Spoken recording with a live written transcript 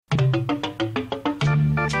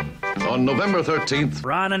On November 13th,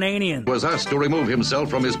 Ron Ananian was asked to remove himself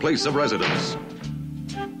from his place of residence.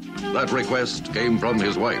 That request came from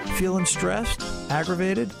his wife. Feeling stressed?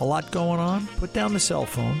 Aggravated? A lot going on? Put down the cell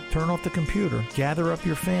phone, turn off the computer, gather up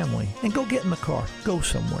your family, and go get in the car. Go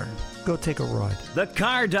somewhere. Go take a ride. The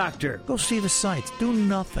Car Doctor. Go see the sights. Do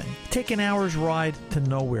nothing. Take an hour's ride to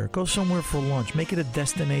nowhere. Go somewhere for lunch. Make it a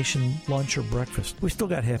destination lunch or breakfast. We still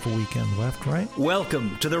got half a weekend left, right?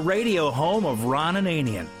 Welcome to the radio home of Ron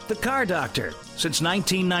Ananian, The Car Doctor. Since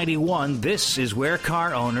 1991, this is where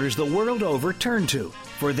car owners the world over turn to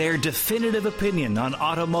for their definitive opinion on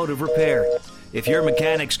automotive repair. If your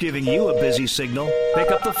mechanic's giving you a busy signal, pick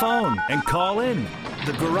up the phone and call in.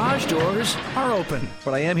 The garage doors are open.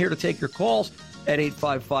 But I am here to take your calls at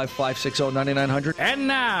 855-560-9900. And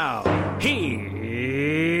now, here's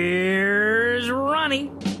Ronnie.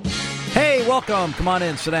 Hey, welcome. Come on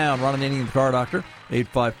in. Sit down. Ron Ananian, the Car Doctor.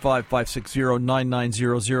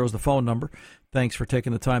 855-560-9900 is the phone number. Thanks for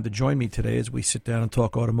taking the time to join me today as we sit down and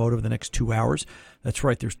talk automotive the next 2 hours. That's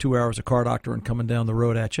right, there's 2 hours of Car Doctor and coming down the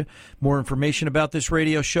road at you. More information about this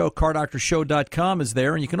radio show, cardoctorshow.com is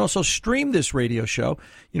there, and you can also stream this radio show.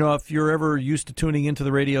 You know, if you're ever used to tuning into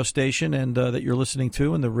the radio station and that you're listening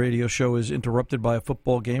to and the radio show is interrupted by a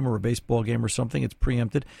football game or a baseball game or something, it's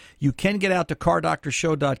preempted, you can get out to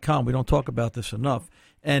cardoctorshow.com. We don't talk about this enough.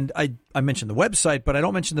 And I mentioned the website, but I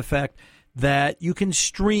don't mention the fact that you can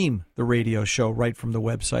stream the radio show right from the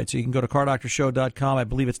website. So you can go to cardoctorshow.com. I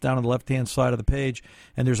believe it's down on the left-hand side of the page,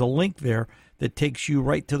 and there's a link there that takes you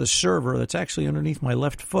right to the server that's actually underneath my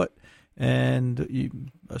left foot. And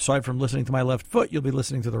aside from listening to my left foot, you'll be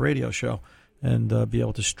listening to the radio show and be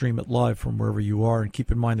able to stream it live from wherever you are. And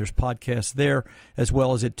keep in mind there's podcasts there, as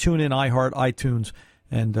well as at TuneIn, iHeart, iTunes,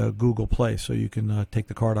 and Google Play. So you can take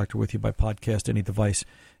the Car Doctor with you by podcast, any device,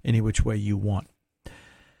 any which way you want.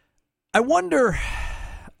 I wonder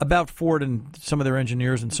about Ford and some of their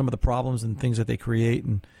engineers and some of the problems and things that they create.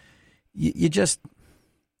 And you just,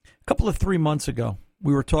 a couple of 3 months ago,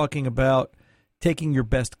 we were talking about taking your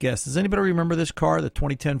best guess. Does anybody remember this car, the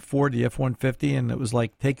 2010 Ford, the F-150? And it was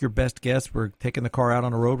like, take your best guess. We're taking the car out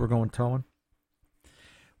on the road. We're going towing.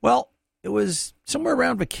 Well, it was somewhere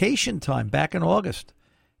around vacation time back in August.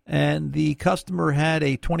 And the customer had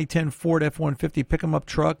a 2010 Ford F-150 pick-em-up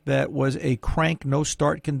truck that was a crank,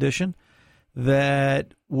 no-start condition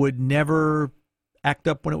that would never act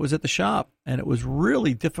up when it was at the shop. And it was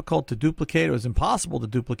really difficult to duplicate. It was impossible to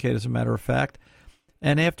duplicate, as a matter of fact.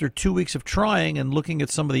 And after 2 weeks of trying and looking at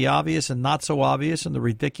some of the obvious and not so obvious and the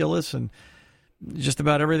ridiculous and just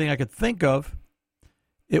about everything I could think of,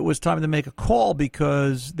 it was time to make a call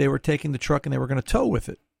because they were taking the truck and they were going to tow with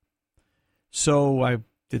it. So I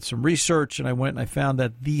did some research, and I went and I found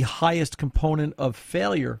that the highest component of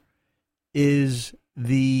failure is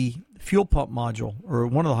the fuel pump module, or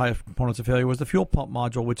one of the highest components of failure was the fuel pump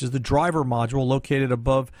module, which is the driver module located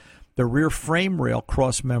above the rear frame rail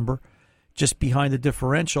cross member, just behind the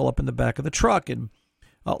differential up in the back of the truck. And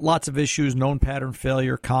lots of issues, known pattern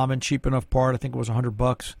failure, common, cheap enough part. I think it was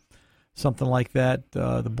 $100, something like that.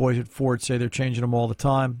 The boys at Ford say they're changing them all the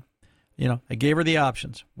time. You know, I gave her the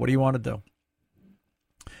options. What do you want to do?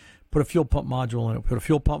 Put a fuel pump module in it. Put a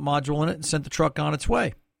fuel pump module in it and sent the truck on its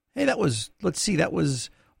way. Hey, that was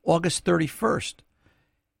August 31st.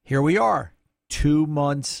 Here we are, 2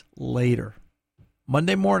 months later.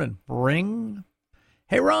 Monday morning, ring.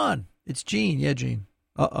 Hey, Ron, it's Gene. Yeah, Gene.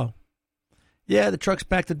 Uh-oh. Yeah, the truck's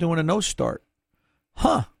back to doing a no start.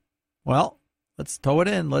 Huh. Well, let's tow it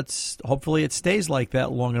in. Hopefully it stays like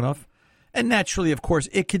that long enough. And naturally, of course,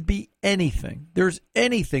 it could be anything. There's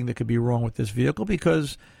anything that could be wrong with this vehicle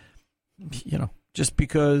because, you know, just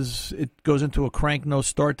because it goes into a crank no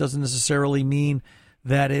start doesn't necessarily mean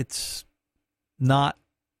that it's not,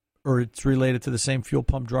 or it's related to the same fuel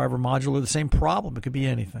pump driver module or the same problem. It could be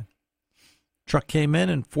anything. Truck came in,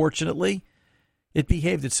 and fortunately, it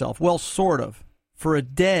behaved itself. Well, sort of. For a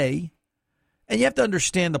day, and you have to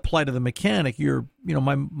understand the plight of the mechanic.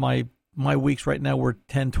 My weeks right now, we're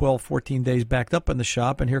 10, 12, 14 days backed up in the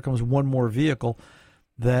shop, and here comes one more vehicle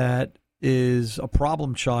that is a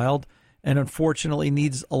problem child and unfortunately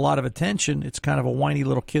needs a lot of attention. It's kind of a whiny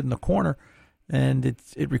little kid in the corner, and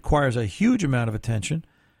it requires a huge amount of attention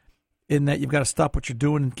in that you've got to stop what you're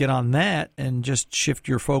doing and get on that and just shift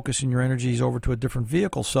your focus and your energies over to a different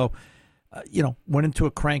vehicle. So, went into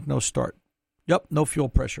a crank, no start. Yep, no fuel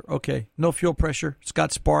pressure. Okay, no fuel pressure. It's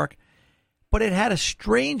got spark. But it had a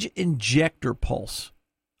strange injector pulse.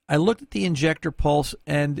 I looked at the injector pulse,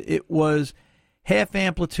 and it was half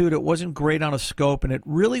amplitude. It wasn't great on a scope, and it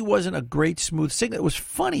really wasn't a great smooth signal. It was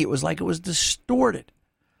funny. It was like it was distorted,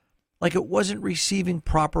 like it wasn't receiving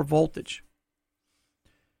proper voltage.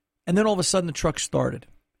 And then all of a sudden the truck started.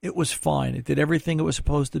 It was fine. It did everything it was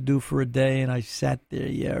supposed to do for a day, and I sat there,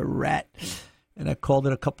 yeah, rat. And I called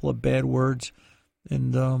it a couple of bad words.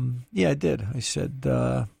 And, I did. I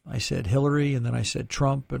said Hillary, and then I said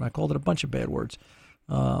Trump, and I called it a bunch of bad words.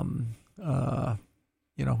 And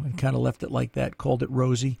kind of left it like that, called it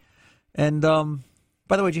Rosie. And,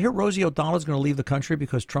 by the way, did you hear Rosie O'Donnell's going to leave the country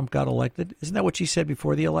because Trump got elected? Isn't that what she said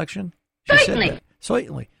before the election? She Certainly. said that.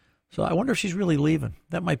 Certainly. So I wonder if she's really leaving.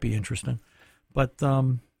 That might be interesting. But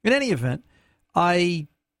in any event, I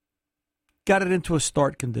got it into a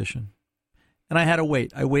start condition. And I had to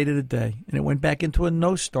wait. I waited a day, and it went back into a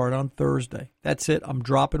no start on Thursday. That's it. I'm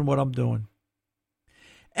dropping what I'm doing.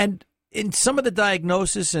 And in some of the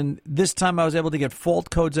diagnosis, and this time I was able to get fault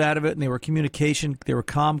codes out of it, and they were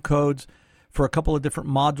comm codes for a couple of different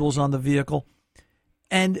modules on the vehicle.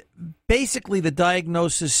 And basically the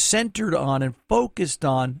diagnosis centered on and focused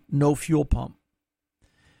on no fuel pump.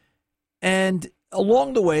 And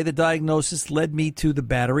along the way, the diagnosis led me to the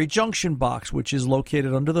battery junction box, which is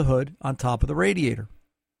located under the hood on top of the radiator.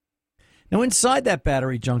 Now, inside that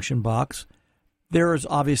battery junction box, there is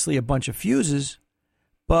obviously a bunch of fuses,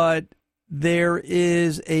 but there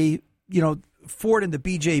is Ford and the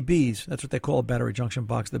BJBs, that's what they call a battery junction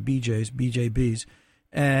box, the BJBs,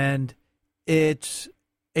 and it's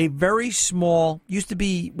a very small, used to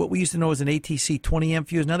be what we used to know as an ATC 20-amp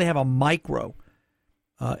fuse. Now they have a micro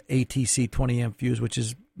ATC 20-amp fuse, which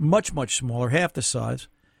is much, much smaller, half the size.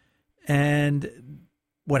 And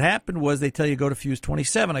what happened was they tell you go to fuse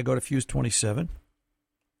 27. I go to fuse 27.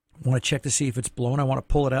 I want to check to see if it's blown. I want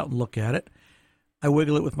to pull it out and look at it. I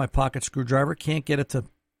wiggle it with my pocket screwdriver. Can't get it to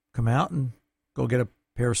come out, and go get a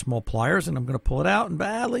pair of small pliers, and I'm going to pull it out. And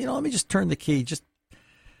let me just turn the key. Just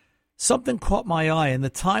something caught my eye. And the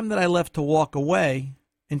time that I left to walk away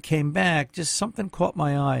and came back, just something caught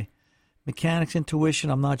my eye. Mechanics,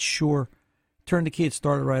 intuition, I'm not sure. Turned the key, it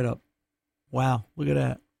started right up. Wow, look at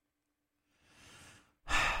that.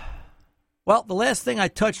 Well, the last thing I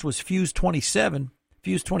touched was fuse 27.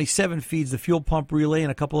 Fuse 27 feeds the fuel pump relay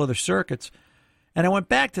and a couple other circuits. And I went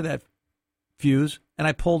back to that fuse, and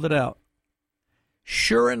I pulled it out.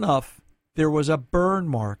 Sure enough, there was a burn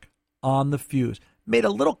mark on the fuse. Made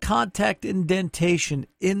a little contact indentation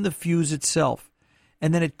in the fuse itself.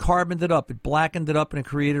 And then it carboned it up. It blackened it up, and it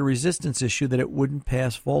created a resistance issue that it wouldn't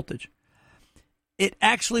pass voltage. It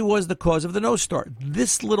actually was the cause of the no start.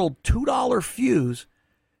 This little $2 fuse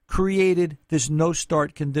created this no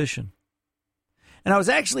start condition. And I was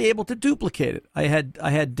actually able to duplicate it. I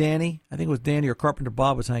had Danny, I think it was Danny or Carpenter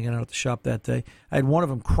Bob was hanging out at the shop that day. I had one of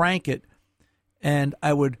them crank it, and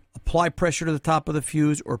I would apply pressure to the top of the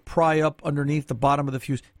fuse or pry up underneath the bottom of the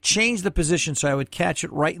fuse, change the position so I would catch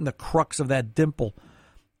it right in the crux of that dimple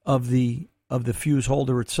of the fuse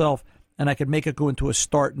holder itself, and I could make it go into a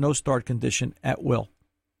start, no start condition at will.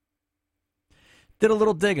 Did a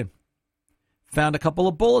little digging. Found a couple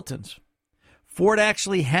of bulletins. Ford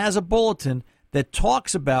actually has a bulletin that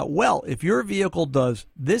talks about, well, if your vehicle does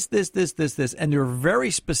this, and they're very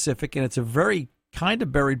specific, and it's a very kind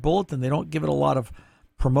of buried bulletin. They don't give it a lot of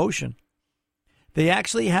promotion. They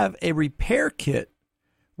actually have a repair kit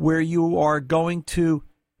where you are going to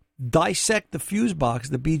dissect the fuse box,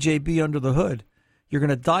 the BJB under the hood. You're going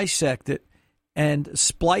to dissect it and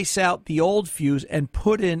splice out the old fuse and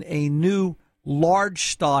put in a new large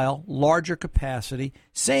style, larger capacity,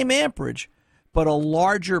 same amperage, but a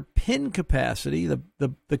larger pin capacity.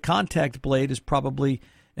 The contact blade is probably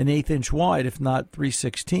an 1/8 inch wide, if not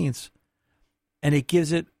 3/16. And it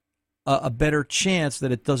gives it a better chance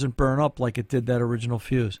that it doesn't burn up like it did that original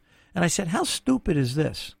fuse. And I said, how stupid is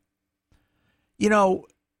this?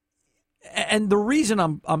 And the reason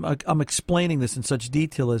I'm explaining this in such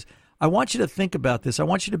detail is I want you to think about this. I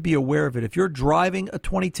want you to be aware of it. If you're driving a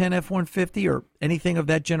 2010 F-150 or anything of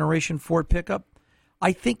that generation Ford pickup,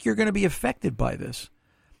 I think you're going to be affected by this.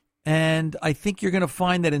 And I think you're going to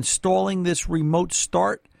find that installing this remote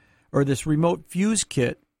start or this remote fuse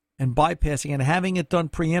kit and bypassing and having it done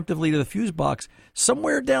preemptively to the fuse box,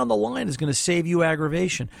 somewhere down the line is going to save you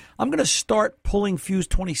aggravation. I'm going to start pulling fuse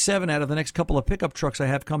 27 out of the next couple of pickup trucks I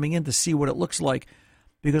have coming in to see what it looks like,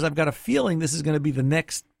 because I've got a feeling this is going to be the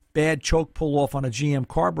next bad choke pull off on a GM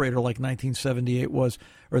carburetor like 1978 was,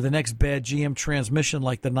 or the next bad GM transmission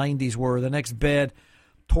like the 90s were, or the next bad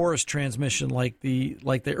Taurus transmission like the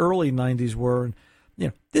early 90s were. And,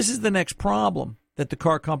 this is the next problem that the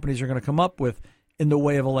car companies are going to come up with in the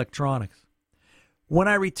way of electronics. When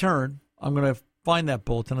I return, I'm going to find that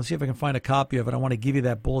bulletin. I'll see if I can find a copy of it. I want to give you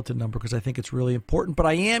that bulletin number because I think it's really important. But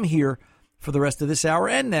I am here for the rest of this hour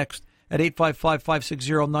and next at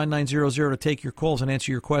 855-560-9900 to take your calls and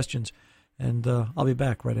answer your questions. and I'll be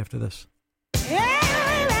back right after this.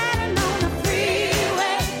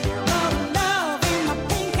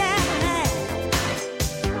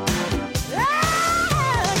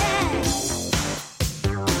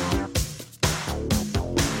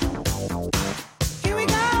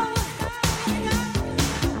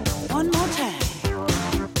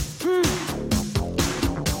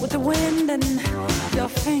 Your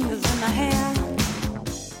fingers in my hair.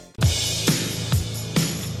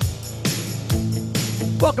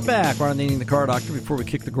 Welcome back. Ron Ananian, the Car Doctor. Before we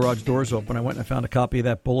kick the garage doors open, I went and I found a copy of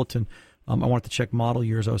that bulletin. I wanted to check model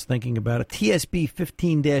years. I was thinking about it. TSB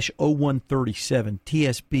 15-0137.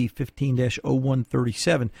 TSB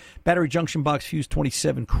 15-0137. Battery junction box fuse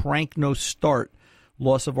 27. Crank no start.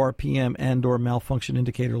 Loss of RPM and or malfunction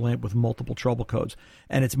indicator lamp with multiple trouble codes.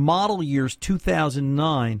 And it's model years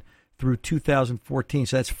 2009 through 2014.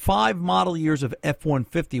 So that's 5 model years of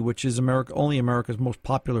F-150, which is only America's most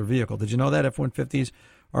popular vehicle. Did you know that F-150s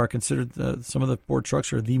are considered, some of the Ford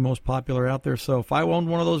trucks are the most popular out there? So if I owned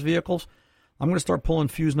one of those vehicles, I'm going to start pulling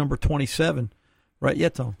fuse number 27. Right,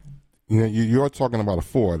 yet, Tom? You know, you're talking about a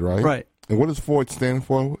Ford, right? Right. And what does Ford stand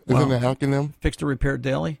for? Isn't it acronym? Fixed to repair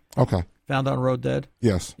daily. Okay. Found on road dead.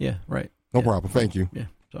 Yes. Yeah, right. No problem. Thank you. Yeah.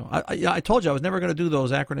 So I told you I was never going to do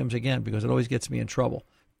those acronyms again because it always gets me in trouble.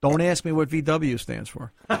 Don't ask me what VW stands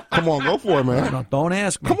for. Come on, go for it, man. No, don't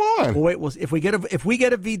ask me. Come on. Well, wait, if we get a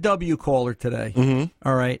VW caller today,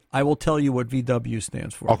 all right, I will tell you what VW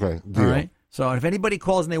stands for. Okay, deal. All right. So if anybody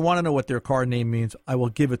calls and they want to know what their car name means, I will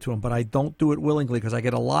give it to them. But I don't do it willingly because I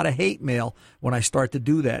get a lot of hate mail when I start to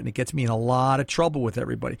do that, and it gets me in a lot of trouble with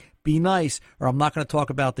everybody. Be nice, or I'm not going to talk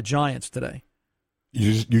about the Giants today.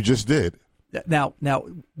 You just did. Now,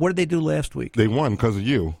 what did they do last week? They won because of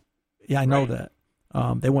you. Yeah, I know that.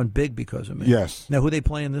 They won big because of me. Yes. Now, who are they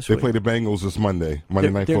playing this week? They play the Bengals this Monday Night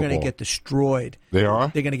Football. They're going to get destroyed. They are?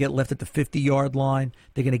 They're going to get left at the 50-yard line.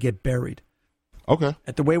 They're going to get buried. Okay.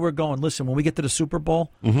 At the way we're going, listen, when we get to the Super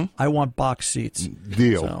Bowl, I want box seats.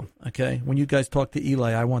 Deal. So, okay. When you guys talk to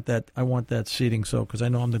Eli, I want that seating, so because I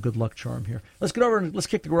know I'm the good luck charm here. Let's get over and let's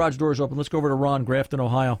kick the garage doors open. Let's go over to Ron, Grafton,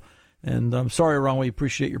 Ohio. And I'm sorry, Ron, we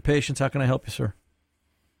appreciate your patience. How can I help you, sir?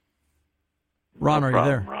 Ron, are you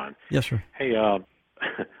there? Ron. Yes, sir. Hey, I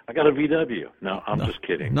got a VW. No, I'm just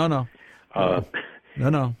kidding. No. No.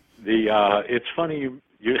 It's funny you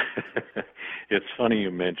it's funny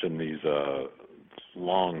you mentioned these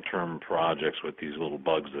long-term projects with these little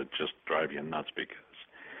bugs that just drive you nuts, because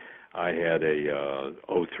I had a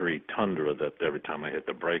 03 Tundra that every time I hit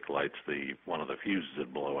the brake lights, one of the fuses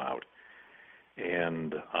would blow out.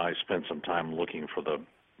 And I spent some time looking for the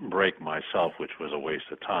brake myself, which was a waste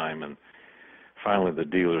of time. And finally the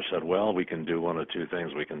dealer said, well, we can do one of two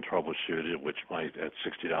things. We can troubleshoot it, which might, at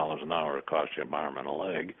 $60 an hour, cost you a arm and a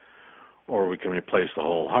leg. Or we can replace the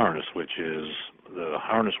whole harness, which is, the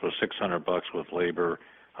harness was $600 with labor,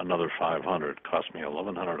 another $500. It cost me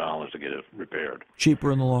 $1,100 to get it repaired.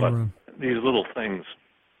 Cheaper in the long run. These little things,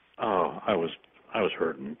 I was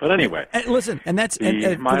hurting. But anyway, and listen, and that's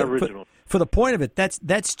original. For the point of it,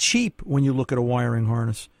 that's cheap when you look at a wiring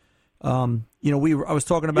harness. I was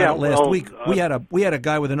talking about it last week. We had a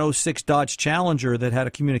guy with an 06 Dodge Challenger that had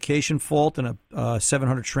a communication fault and a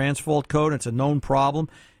 700 trans fault code. It's a known problem.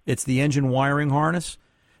 It's the engine wiring harness.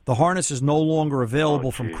 The harness is no longer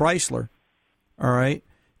available from Chrysler. All right,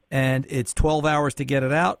 and it's 12 hours to get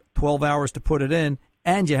it out, 12 hours to put it in,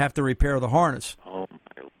 and you have to repair the harness. Oh my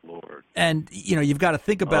Lord! And you've got to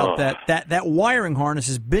think about that wiring harness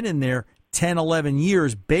has been in there 10, 11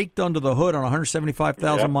 years, baked under the hood on a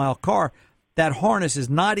 175,000-mile car. That harness is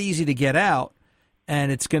not easy to get out, and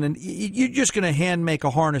you're just going to hand make a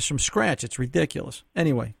harness from scratch. It's ridiculous.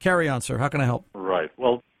 Anyway, carry on, sir. How can I help? Right.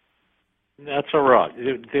 Well, that's all right.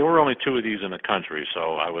 There were only 2 of these in the country,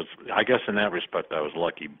 so I guess in that respect I was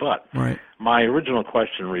lucky. But my original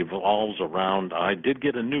question revolves around, I did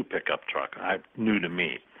get a new pickup truck, new to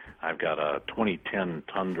me. I've got a 2010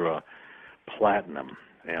 Tundra Platinum,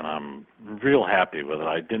 and I'm real happy with it.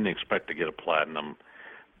 I didn't expect to get a Platinum,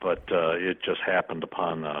 but it just happened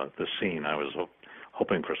upon the scene. I was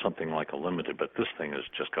hoping for something like a Limited, but this thing has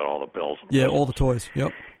just got all the bells and whistles. Yeah, all the toys.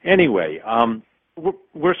 Yep. Anyway,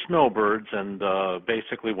 we're snowbirds, and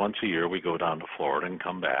basically once a year we go down to Florida and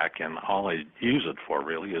come back, and all I use it for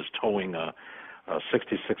really is towing a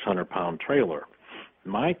 6,600-pound trailer.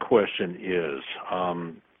 My question is,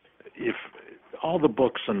 if all the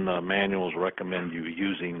books and the manuals recommend you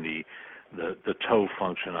using the tow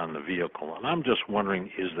function on the vehicle, and I'm just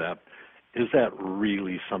wondering, is that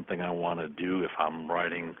really something I want to do if I'm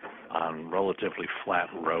riding on relatively flat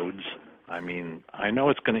roads? I mean, I know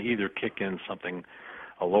it's going to either kick in something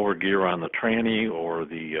a lower gear on the tranny or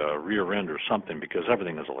the rear end or something, because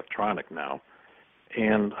everything is electronic now.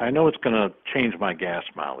 And I know it's going to change my gas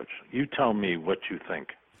mileage. You tell me what you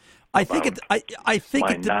think. I think it. I think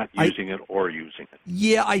by it. Not using it or using it.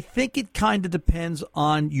 Yeah, I think it kind of depends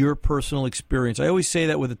on your personal experience. I always say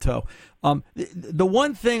that with a tow. The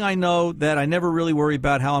one thing I know that I never really worry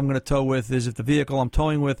about how I'm going to tow with is if the vehicle I'm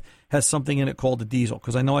towing with has something in it called a diesel,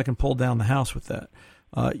 because I know I can pull down the house with that.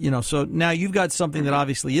 So now you've got something that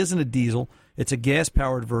obviously isn't a diesel. It's a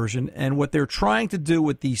gas-powered version, and what they're trying to do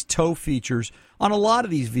with these tow features on a lot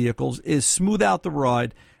of these vehicles is smooth out the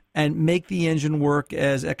ride and make the engine work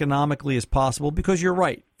as economically as possible, because you're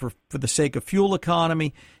right, for the sake of fuel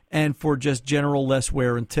economy and for just general less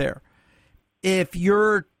wear and tear. If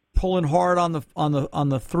you're pulling hard on the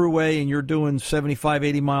thruway and you're doing 75,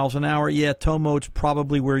 80 miles an hour, yeah, tow mode's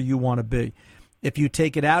probably where you want to be. If you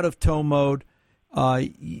take it out of tow mode,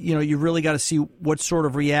 you really got to see what sort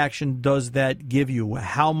of reaction does that give you.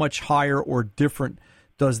 How much higher or different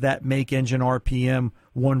does that make engine RPM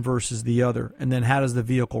one versus the other, and then how does the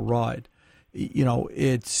vehicle ride?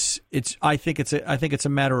 I think it's a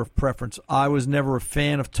matter of preference. I was never a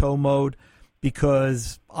fan of tow mode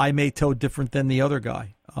because I may tow different than the other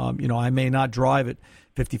guy. I may not drive at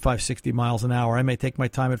 55, 60 miles an hour. I may take my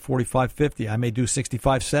time at 45, 50. I may do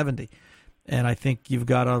 65, 70. And I think you've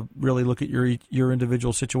got to really look at your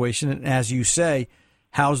individual situation. And as you say,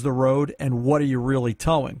 how's the road and what are you really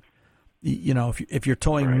towing? If you're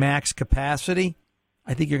towing max capacity,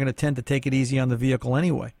 I think you're going to tend to take it easy on the vehicle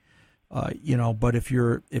anyway. But if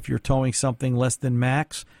you're towing something less than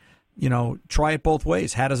max, try it both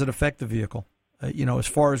ways. How does it affect the vehicle? As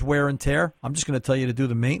far as wear and tear, I'm just going to tell you to do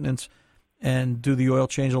the maintenance and do the oil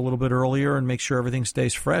change a little bit earlier and make sure everything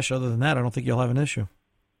stays fresh. Other than that, I don't think you'll have an issue.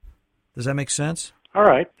 Does that make sense? All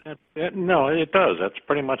right. No, it does. That's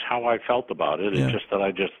pretty much how I felt about it. Yeah. It's just that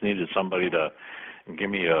I just needed somebody to give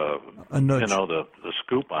me a nudge. The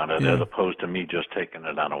scoop on it, Yeah. as opposed to me just taking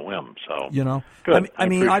it on a whim. So good. I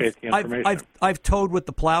appreciate the information. I've towed with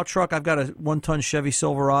the plow truck. I've got a 1-ton Chevy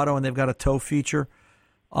Silverado, and they've got a tow feature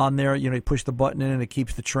on there. You push the button in, and it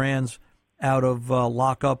keeps the trans out of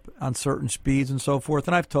lockup on certain speeds and so forth.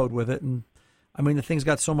 And I've towed with it, and the thing's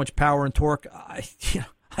got so much power and torque.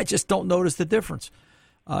 I just don't notice the difference.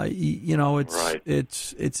 It's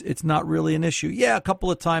not really an issue. Yeah, a couple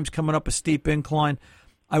of times coming up a steep incline,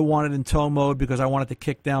 I want it in tow mode because I want it to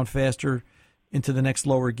kick down faster into the next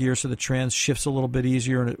lower gear, so the trans shifts a little bit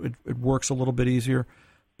easier and it works a little bit easier.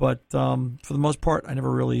 But for the most part, I never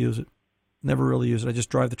really use it. I just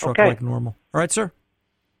drive the truck like normal. All right, sir?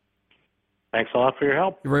 Thanks a lot for your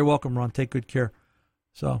help. You're very welcome, Ron. Take good care.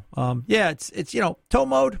 So, it's tow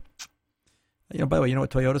mode. By the way, you know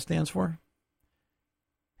what Toyota stands for?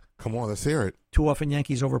 Come on, let's hear it. Too often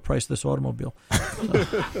Yankees overprice this automobile.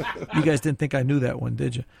 You guys didn't think I knew that one,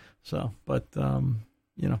 did you? So, but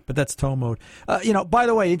that's tow mode. By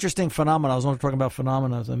the way, interesting phenomena. I was only talking about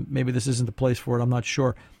phenomena, and maybe this isn't the place for it. I'm not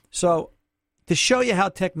sure. So, to show you how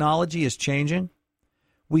technology is changing,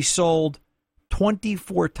 we sold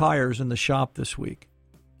 24 tires in the shop this week.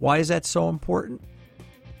 Why is that so important?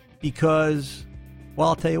 Because, well,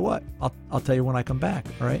 I'll tell you what. I'll tell you when I come back,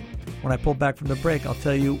 all right? When I pull back from the break, I'll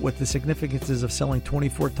tell you what the significance is of selling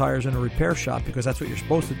 24 tires in a repair shop, because that's what you're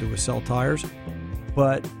supposed to do, is sell tires.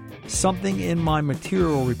 But something in my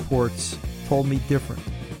material reports told me different.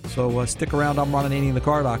 So stick around. I'm Ron Ananian, the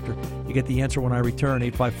Car Doctor. You get the answer when I return,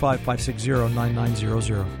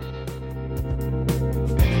 855-560-9900.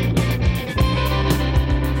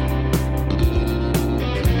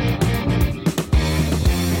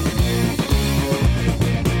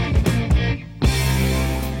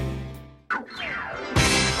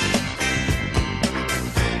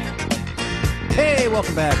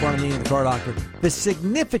 Welcome back, Ron Ananian, the Car Doctor. The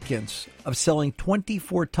significance of selling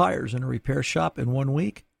 24 tires in a repair shop in 1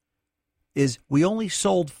 week is we only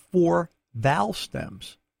sold 4 valve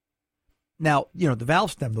stems. Now, the valve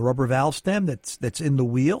stem, the rubber valve stem that's in the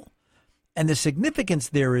wheel, and the significance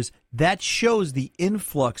there is that shows the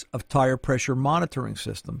influx of tire pressure monitoring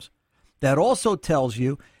systems. That also tells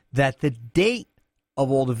you that the date of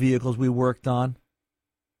all the vehicles we worked on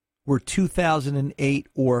were 2008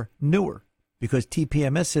 or newer, because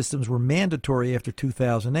TPMS systems were mandatory after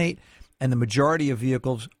 2008, and the majority of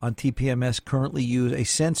vehicles on TPMS currently use a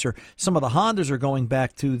sensor. Some of the Hondas are going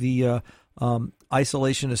back to the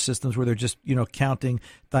isolationist systems where they're just, counting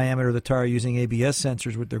diameter of the tire using ABS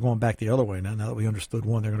sensors. They're going back the other way now. Now that we understood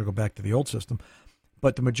one, they're going to go back to the old system.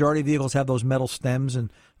 But the majority of vehicles have those metal stems,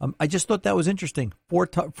 and I just thought that was interesting. 4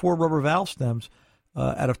 rubber valve stems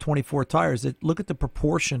out of 24 tires. Look at the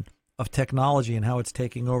proportion of technology and how it's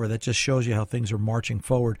taking over. That just shows you how things are marching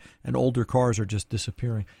forward, and older cars are just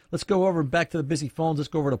disappearing. Let's go over back to the busy phones. Let's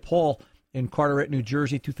go over to Paul in Carteret, New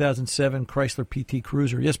Jersey, 2007 Chrysler PT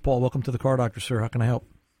Cruiser. Yes, Paul, welcome to the Car Doctor, sir. How can I help?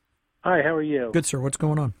 Hi, how are you? Good, sir. What's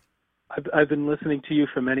going on? I've been listening to you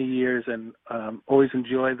for many years and always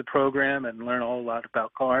enjoy the program and learn a whole lot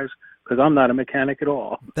about cars because I'm not a mechanic at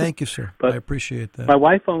all. Thank you, sir. But I appreciate that. My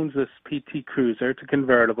wife owns this PT Cruiser. It's a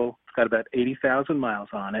convertible. It's got about 80,000 miles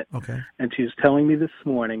on it. Okay. And she was telling me this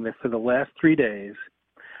morning that for the last 3 days,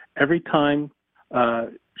 every time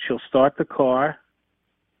she'll start the car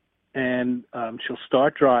and she'll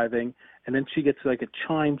start driving, and then she gets like a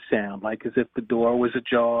chime sound, like as if the door was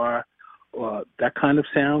ajar, or that kind of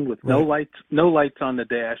sound with no lights on the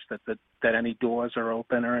dash that any doors are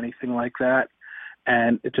open or anything like that,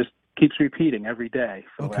 and it just keeps repeating every day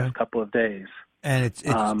for the last couple of days. And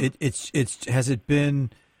it's has it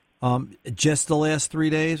been just the last 3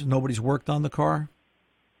 days? Nobody's worked on the car?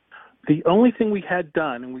 The only thing we had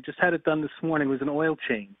done, and we just had it done this morning, was an oil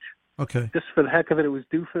change. Okay. Just for the heck of it, it was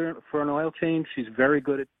due for an oil change. She's very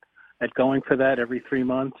good at going for that every 3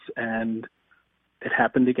 months, and it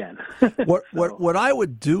happened again. What I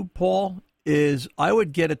would do, Paul, is I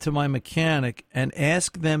would get it to my mechanic and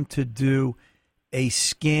ask them to do a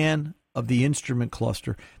scan of the instrument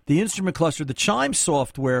cluster. The instrument cluster, the Chime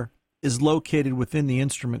software is located within the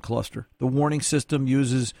instrument cluster. The warning system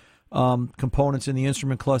uses components in the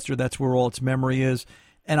instrument cluster. That's where all its memory is.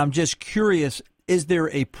 And I'm just curious, is there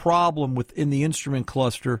a problem within the instrument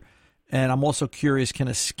cluster? And I'm also curious, can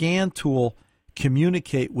a scan tool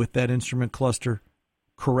communicate with that instrument cluster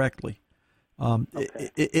correctly?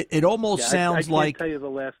 Okay. It almost sounds like... I can't tell you the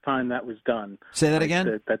last time that was done. Say that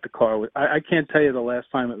again? That the car was... I can't tell you the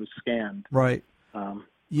last time it was scanned. Right.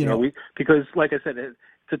 Because, like I said, it's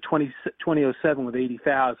a 2007 with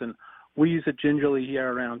 80,000. We use it gingerly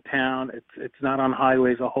here around town. It's not on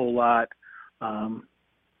highways a whole lot.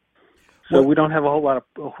 So we don't have a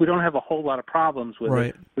whole lot of problems with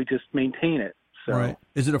it. We just maintain it. So, right.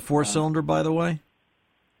 Is it a 4-cylinder, by the way?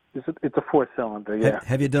 It's a 4-cylinder. Yeah.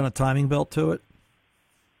 Have you done a timing belt to it?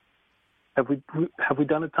 Have we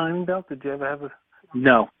done a timing belt? Did you ever have a?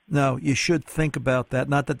 No. No. You should think about that.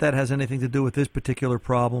 Not that has anything to do with this particular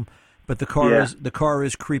problem, but the car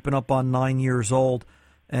is creeping up on 9 years old,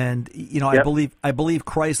 and I believe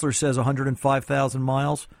Chrysler says 105,000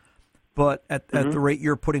 miles. But at the rate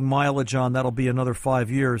you're putting mileage on, that'll be another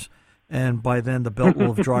 5 years, and by then the belt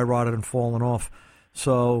will have dry rotted and fallen off.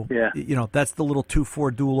 So, that's the little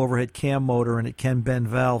 2.4 dual overhead cam motor, and it can bend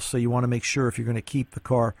valves. So you want to make sure if you're going to keep the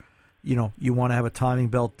car, you want to have a timing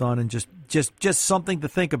belt done, and just something to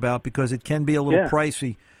think about because it can be a little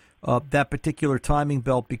pricey. That particular timing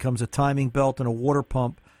belt becomes a timing belt and a water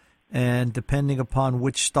pump, and depending upon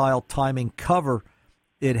which style timing cover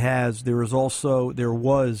it has, there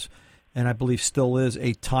was, and I believe still is,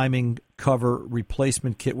 a timing cover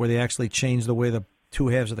replacement kit where they actually change the way the two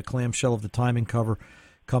halves of the clamshell of the timing cover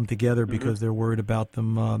come together because they're worried about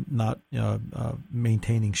them not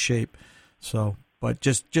maintaining shape. So, but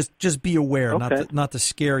just be aware, not to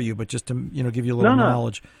scare you, but just to give you a little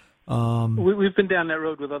knowledge. We've been down that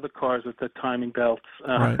road with other cars with the timing belts.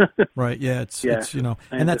 Right, yeah, it's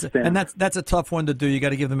and that's a tough one to do. You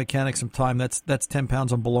got to give the mechanic some time. That's 10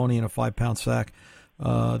 pounds on bologna in a 5-pound sack.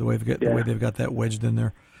 The way they've got that wedged in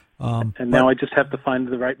there. Now I just have to find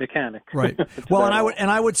the right mechanic. Right. Well,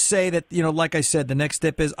 I would say that like I said, the next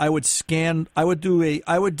step is I would do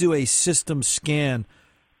a system scan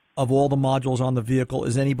of all the modules on the vehicle.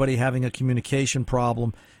 Is anybody having a communication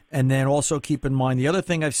problem? And then also keep in mind the other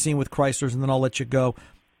thing I've seen with Chryslers, and then I'll let you go,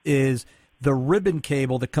 is the ribbon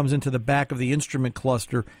cable that comes into the back of the instrument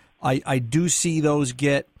cluster. I do see those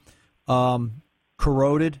get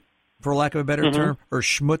corroded, for lack of a better term, or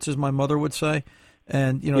schmutz, as my mother would say.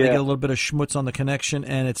 And, they get a little bit of schmutz on the connection,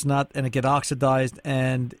 and it get oxidized,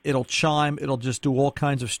 and it'll chime. It'll just do all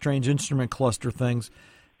kinds of strange instrument cluster things.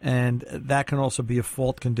 And that can also be a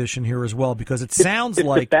fault condition here as well, because it sounds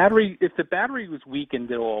like... If the battery was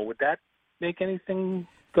weakened at all, would that make anything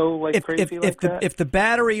go crazy like that? If the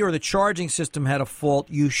battery or the charging system had a fault,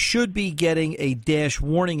 you should be getting a dash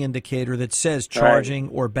warning indicator that says charging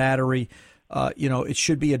or battery. It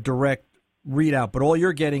should be a direct readout, but all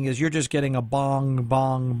you're getting is you're just getting a bong,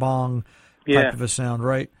 bong, bong type of a sound,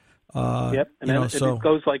 right? Yep, and then it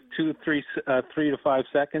goes like 3 to 5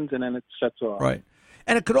 seconds, and then it shuts off. Right,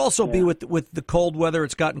 and it could also be with the cold weather.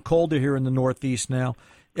 It's gotten colder here in the Northeast now.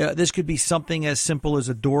 This could be something as simple as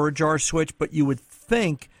a door ajar switch, but you would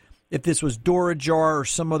think if this was door ajar or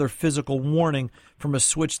some other physical warning from a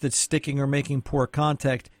switch that's sticking or making poor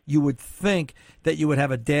contact, you would think that you would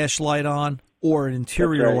have a dash light on or an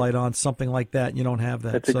interior That's right. light on, something like that. You don't have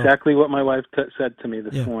that. That's exactly what my wife said to me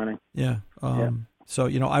this Yeah. morning. Yeah. So,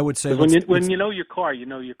 I would say... When you know your car, you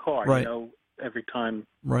know your car. Right. You know every time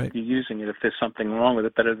Right. you're using it if there's something wrong with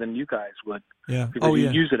it better than you guys would. Yeah. Because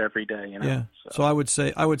you use it every day, Yeah. So I would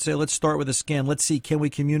say let's start with a scan. Let's see, can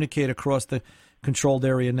we communicate across the controlled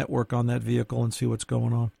area network on that vehicle and see what's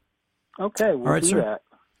going on? Okay, we'll All right, do sir. that.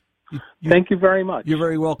 Thank you very much. You're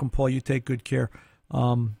very welcome, Paul. You take good care.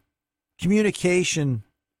 Communication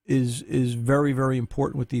is very, very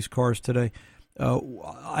important with these cars today.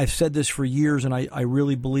 I've said this for years, and I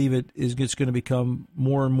really believe it's going to become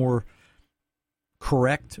more and more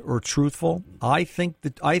correct or truthful. I think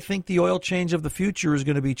the oil change of the future is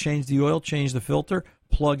going to be change the oil, change the filter,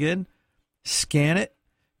 plug in, scan it,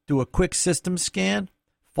 do a quick system scan,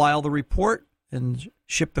 file the report, and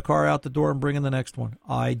ship the car out the door and bring in the next one.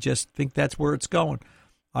 I just think that's where it's going.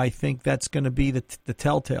 I think that's going to be the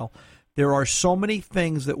telltale. There are so many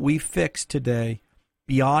things that we fix today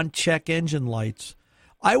beyond check engine lights.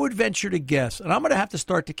 I would venture to guess, and I'm going to have to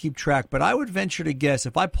start to keep track, but I would venture to guess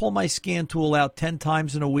if I pull my scan tool out 10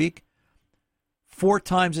 times in a week, 4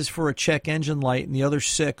 times is for a check engine light, and the other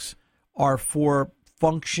 6 are for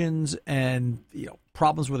functions and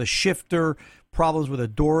problems with a shifter, problems with a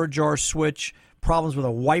door ajar switch, problems with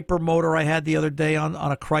a wiper motor I had the other day on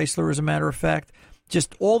a Chrysler, as a matter of fact.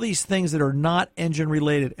 Just all these things that are not engine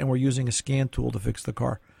related, and we're using a scan tool to fix the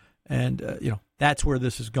car. And, that's where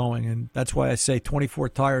this is going. And that's why I say 24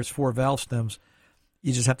 tires, 4 valve stems.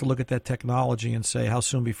 You just have to look at that technology and say how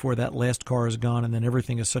soon before that last car is gone, and then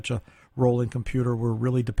everything is such a rolling computer. We're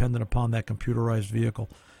really dependent upon that computerized vehicle.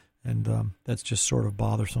 And that's just sort of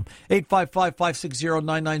bothersome.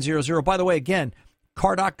 855-560-9900. By the way, again,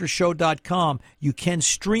 CarDoctorShow.com. You can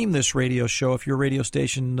stream this radio show if your radio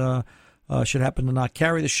station should happen to not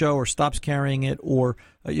carry the show or stops carrying it, or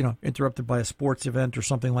interrupted by a sports event or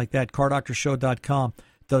something like that. CarDoctorShow.com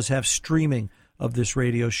does have streaming of this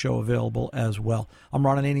radio show available as well. I'm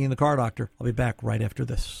Ron Ananian, the Car Doctor. I'll be back right after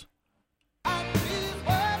this.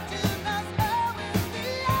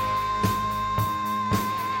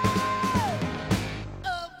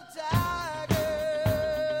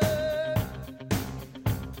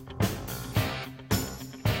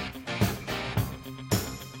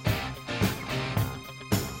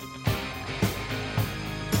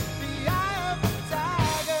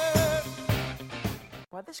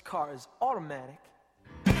 This car is automatic,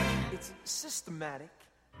 it's systematic,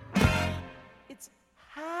 it's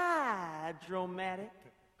hydromatic.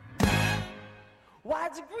 Why,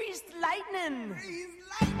 it's greased lightning!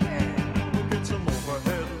 We'll get some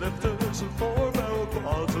overhead lifters and 4-barrel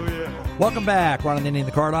quads, oh yeah. Welcome back. Ron Ananian,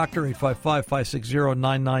 the Car Doctor,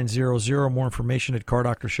 855-560-9900. More information at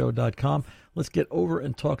CarDoctorShow.com. Let's get over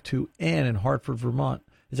and talk to Ann in Hartford, Vermont.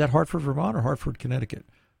 Is that Hartford, Vermont, or Hartford, Connecticut?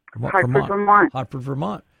 Hartford,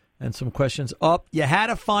 Vermont. And some questions up. You had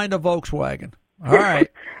to find a Volkswagen. All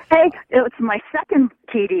right. Hey, it's my second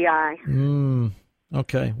TDI.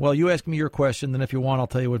 Okay. Well, you ask me your question, then if you want, I'll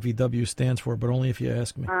tell you what VW stands for, but only if you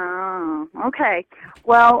ask me. Oh, okay.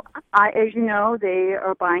 Well, as you know, they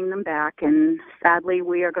are buying them back, and sadly,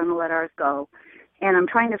 we are going to let ours go. And I'm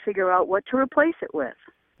trying to figure out what to replace it with.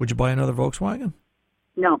 Would you buy another Volkswagen?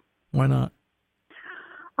 No. Why not?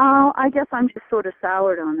 I guess I'm just sort of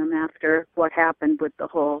soured on them after what happened with the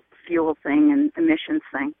whole fuel thing and emissions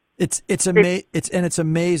thing. It's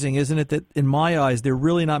amazing, isn't it, that in my eyes they're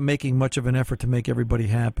really not making much of an effort to make everybody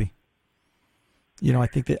happy. I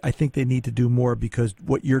think they need to do more, because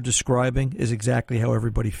what you're describing is exactly how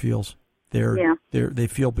everybody feels. They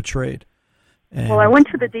feel betrayed. And, well, I went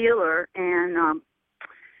to the dealer and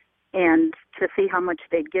to see how much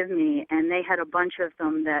they'd give me, and they had a bunch of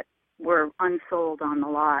them that were unsold on the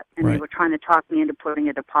lot, and right. They were trying to talk me into putting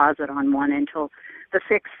a deposit on one until the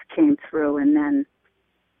fix came through, and then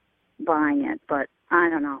buying it. But I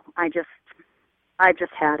don't know. I just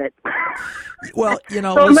had it. Well, so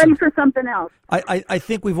I'm ready for something else. I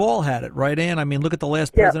think we've all had it, right, Ann? I mean, look at the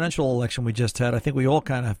last presidential election we just had. I think we've all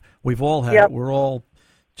had it. We're all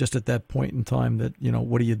just at that point in time that,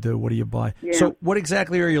 what do you do? What do you buy? Yeah. So what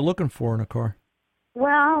exactly are you looking for in a car?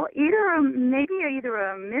 Well, either a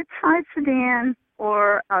mid-size sedan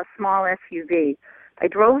or a small SUV. I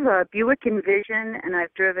drove a Buick Envision, and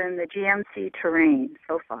I've driven the GMC Terrain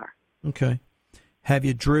so far. Okay. Have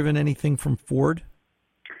you driven anything from Ford?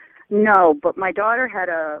 No, but my daughter had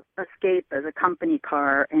a Escape as a company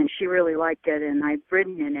car, and she really liked it, and I've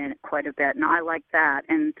ridden in it quite a bit, and I like that.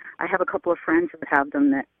 And I have a couple of friends that have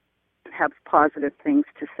them that have positive things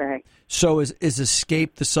to say. So is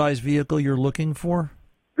Escape the size vehicle you're looking for?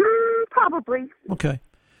 Probably. Okay.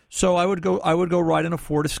 So I would go ride in a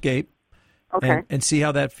Ford Escape. Okay. And see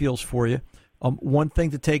how that feels for you. One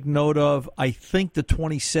thing to take note of, I think the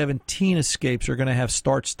 2017 Escapes are going to have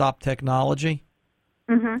start-stop technology,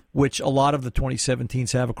 which a lot of the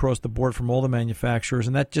 2017s have across the board from all the manufacturers,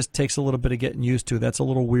 and that just takes a little bit of getting used to. That's a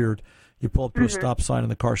little weird. You pull up to a stop sign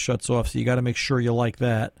and the car shuts off, so you got to make sure you like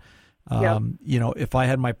that. You know, if I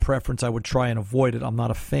had my preference, I would try and avoid it. I'm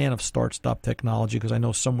not a fan of start-stop technology because I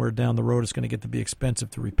know somewhere down the road it's going to get to be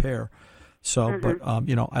expensive to repair. So, but,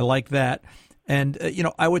 you know, I like that. And, you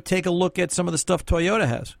know, I would take a look at some of the stuff Toyota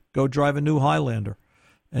has. Go drive a new Highlander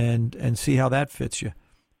and see how that fits you.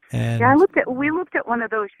 And yeah, we looked at one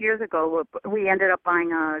of those years ago. We ended up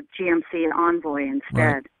buying a GMC Envoy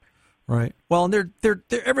instead. Right. Well, and they're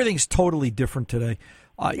everything's totally different today.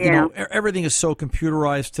 You know, everything is so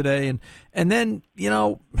computerized today. And then, you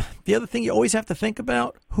know, the other thing you always have to think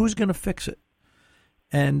about, who's going to fix it?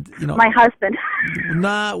 And, you know, my husband.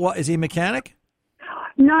 What, is he a mechanic?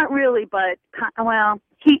 Not really, but, well,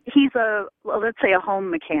 he's let's say a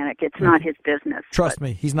home mechanic. It's not his business. Trust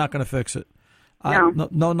me, he's not going to fix it. No.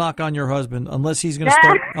 No knock on your husband unless he's going to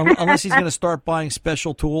start unless he's going to start buying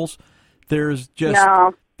special tools. There's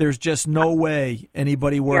just no way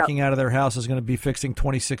anybody working out of their house is going to be fixing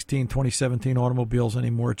 2016, 2017 automobiles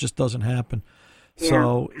anymore. It just doesn't happen. Yeah.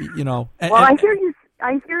 So, you know. Well,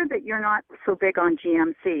 I hear that you're not so big on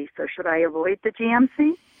GMC, so should I avoid the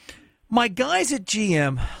GMC? My guys at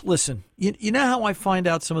GM, listen, you know how I find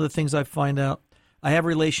out some of the things I find out? I have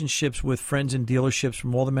relationships with friends in dealerships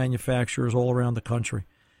from all the manufacturers all around the country.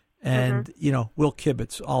 And, you know, we'll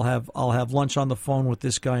kibitz. I'll have lunch on the phone with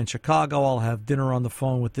this guy in Chicago. I'll have dinner on the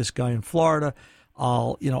phone with this guy in Florida.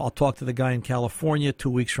 I'll talk to the guy in California 2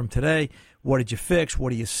 weeks from today. What did you fix?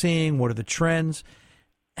 What are you seeing? What are the trends?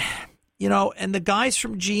 You know, and the guys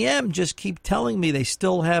from GM just keep telling me they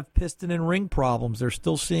still have piston and ring problems. They're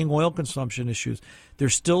still seeing oil consumption issues. They're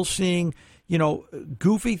still seeing, you know,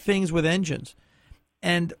 goofy things with engines.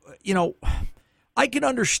 And, you know, I can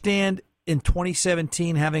understand in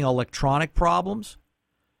 2017 having electronic problems,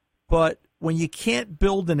 but when you can't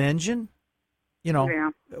build an engine, you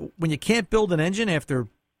know, when you can't build an engine after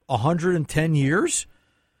 110 years.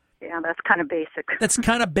 Yeah, that's kind of basic. That's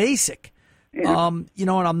kind of basic. Yeah. You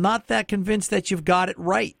know, and I'm not that convinced that you've got it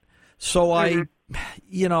right. So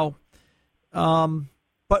you know,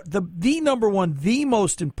 but the number one, the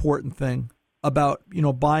most important thing about, you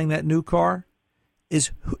know, buying that new car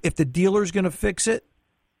is if the dealer's going to fix it,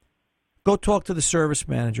 go talk to the service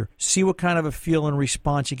manager. See what kind of a feel and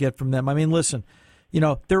response you get from them. I mean, listen, you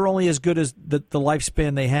know, they're only as good as the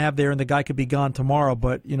lifespan they have there, and the guy could be gone tomorrow.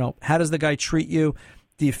 But, you know, how does the guy treat you?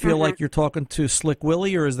 Do you feel like you're talking to Slick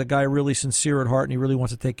Willie, or is the guy really sincere at heart and he really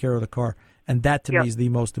wants to take care of the car? And that to me is the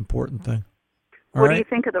most important thing. What do you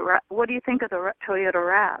think of the Toyota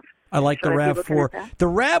RAV? I like the RAV4. The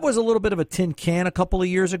RAV was a little bit of a tin can a couple of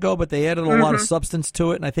years ago, but they added a lot of substance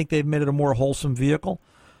to it, and I think they've made it a more wholesome vehicle.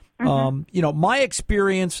 You know, my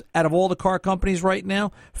experience out of all the car companies right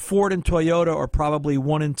now, Ford and Toyota are probably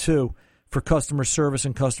 1 and 2 for customer service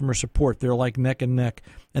and customer support. They're like neck and neck.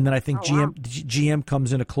 And then I think GM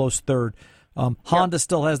comes in a close third. Honda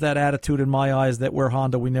still has that attitude in my eyes that we're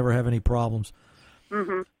Honda, we never have any problems.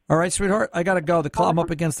 All right, sweetheart, I got to go. I'm up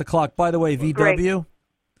against the clock. By the way, VW.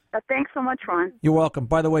 Thanks so much, Ron. You're welcome.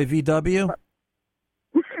 By the way, VW.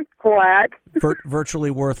 Glad.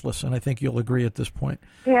 Virtually worthless, and I think you'll agree at this point.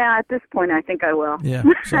 Yeah, at this point, I think I will. Yeah,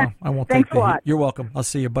 so I won't Thanks take the a lot. heat. You're welcome. I'll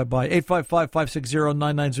see you. Bye-bye.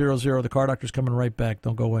 855-560-9900. The Car Doctor's coming right back.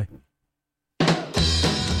 Don't go away.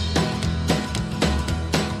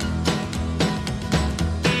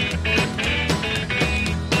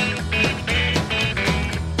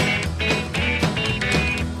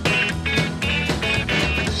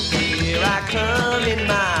 Here I come in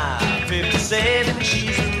my 57.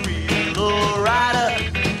 She's a real low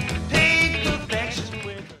rider. Take perfection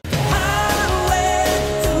with her.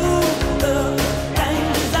 Highway to the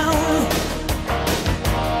danger zone.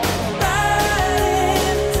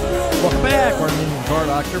 Welcome back. Our name is Car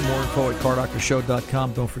Doctor. More info at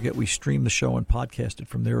cardoctorshow.com. Don't forget we stream the show and podcast it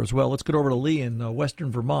from there as well. Let's get over to Lee in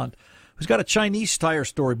Western Vermont, who's got a Chinese tire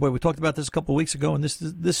story. Boy, we talked about this a couple of weeks ago, and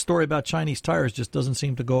this story about Chinese tires just doesn't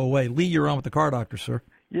seem to go away. Lee, you're on with the Car Doctor, sir.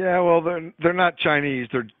 Yeah, well, they're not Chinese.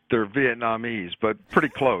 They're Vietnamese, but pretty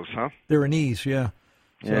close, huh? They're an ease, yeah.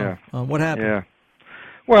 So, yeah. What happened? Yeah.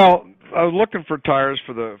 Well, I was looking for tires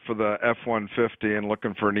for the F-150 and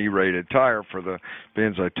looking for an E-rated tire for the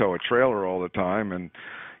being I tow a trailer all the time, and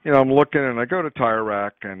you know I'm looking and I go to Tire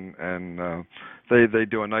Rack and they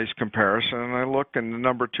do a nice comparison, and I look and the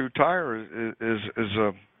number 2 tire is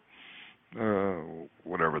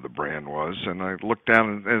whatever the brand was, and I looked down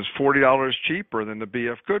and it's $40 cheaper than the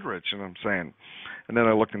BF Goodrich, and I'm saying, and then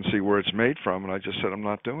I look and see where it's made from, and I just said I'm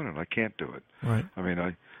not doing it. I can't do it. Right. I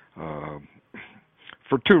mean,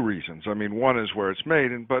 for two reasons. I mean, one is where it's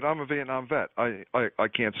made, but I'm a Vietnam vet. I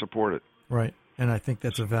can't support it. Right, and I think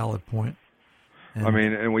that's a valid point. I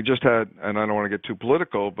mean, and we just had, and I don't want to get too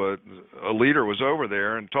political, but a leader was over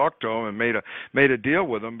there and talked to him and made a deal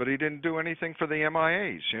with him, but he didn't do anything for the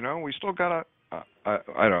MIAs. You know, we still got to.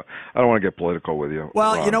 I don't want to get political with you.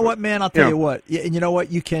 Well, Ron, you know what, man? I'll tell you what. You know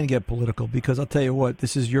what? You can get political because I'll tell you what.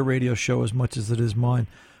 This is your radio show as much as it is mine.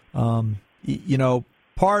 You know,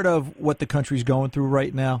 part of what the country's going through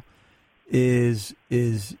right now is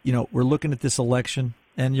we're looking at this election,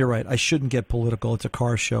 and you're right. I shouldn't get political. It's a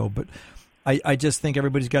car show, but I just think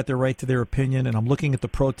everybody's got their right to their opinion, and I'm looking at the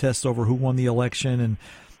protests over who won the election, and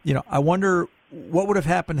I wonder what would have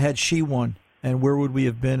happened had she won, and where would we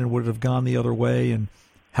have been, and would it have gone the other way, and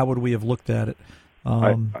how would we have looked at it?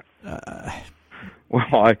 Well,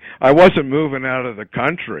 I wasn't moving out of the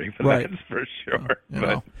country, right. That's for sure.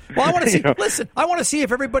 Well, I want to see. Listen, I want to see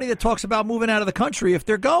if everybody that talks about moving out of the country, if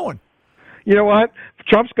they're going. You know what?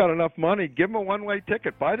 Trump's got enough money. Give him a one-way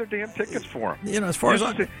ticket. Buy the damn tickets for him. As far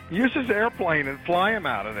use his airplane and fly him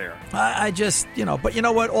out of there. I just, but you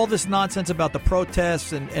know what? All this nonsense about the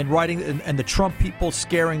protests and writing and the Trump people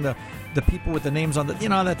scaring the people with the names on the,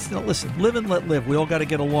 that's listen, live and let live. We all got to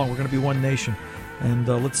get along. We're going to be one nation, and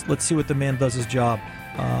let's see what the man does his job.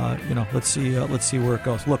 Let's see where it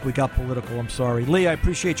goes. Look, we got political. I'm sorry, Lee. I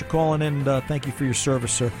appreciate you calling in. Thank you for your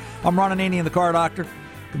service, sir. I'm Ron Ananian, the Car Doctor.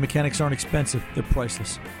 The mechanics aren't expensive. They're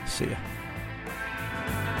priceless. See ya.